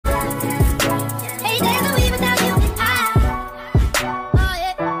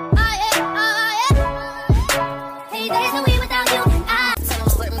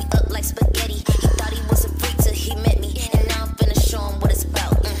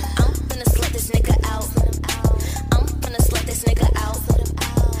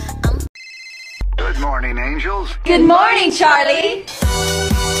Angels. Good morning, Charlie.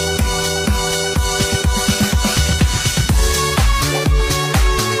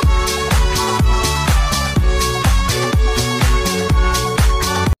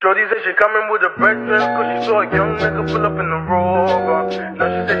 Jody said she coming with a breakfast cause she saw a young nigga pull up in the Rover. Now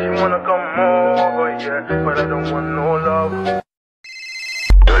she said she wanna come over, yeah, but I don't want no love.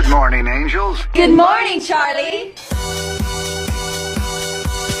 Good morning, Angels. Good morning, Charlie.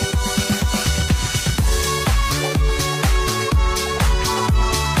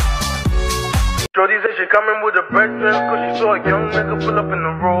 Jody said she coming with a breakfast cause she saw a young nigga pull up in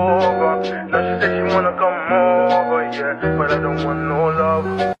the Rover. Now she said she wanna come over, yeah, but I don't want no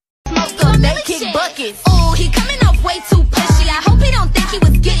love. They kick buckets. Ooh, he coming off way too pushy. I hope he don't think he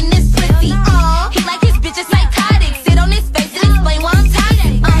was getting this pussy. He like his bitches psychotic. Sit on his face and explain why I'm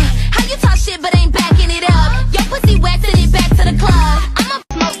toxic. How you talk shit but ain't backing it up? Your pussy wet, send it back to the club. I'm a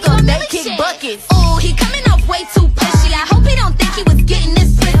smoker. They kick buckets. Ooh, he coming off way too pushy. I hope he don't think he was getting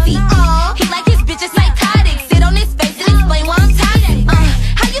this pussy. He like his bitches psychotic. Sit on his face and explain why I'm toxic.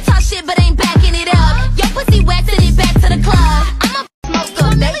 How you talk shit but ain't backing it up? Your pussy wet, send it back to the club. I'm a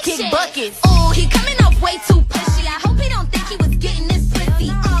smoker. They kick buckets. Ooh, he coming off way too pushy. I hope he don't think he was getting this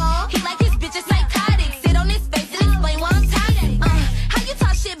pussy. He like his bitches psychotic. Sit on his face and explain why I'm toxic. How you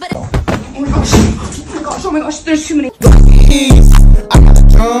talk shit but Oh my gosh, there's too many.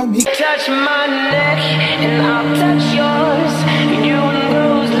 Touch my neck and I'll touch yours. You and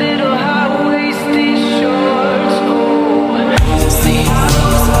those little high-waisted shorts.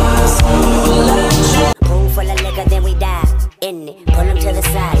 Pool full of liquor, then we dive in it. Pull them to the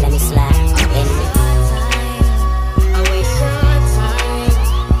side.